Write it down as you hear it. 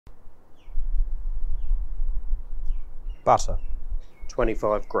Butter.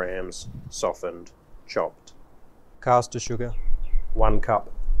 25 grams softened, chopped. Caster sugar. 1 cup.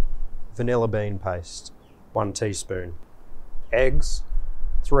 Vanilla bean paste. 1 teaspoon. Eggs,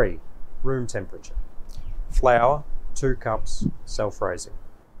 3, room temperature. Flour, 2 cups, self-raising.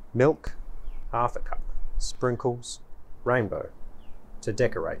 Milk, half a cup. Sprinkles. Rainbow, to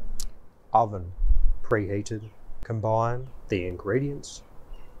decorate. Oven. Preheated. Combine. The ingredients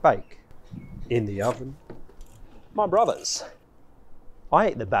Bake. in the oven. My brothers, I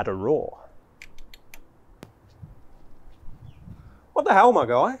ate the batter raw. What the hell, my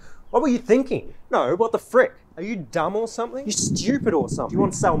guy? What were you thinking? No, what the frick? Are you dumb or something? You stupid or Do something? you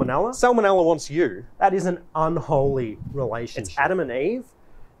want salmonella? Salmonella wants you. That is an unholy relationship. It's Adam and Eve,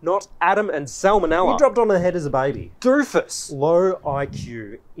 not Adam and Salmonella. You dropped on her head as a baby. doofus. Low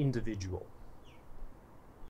IQ individual.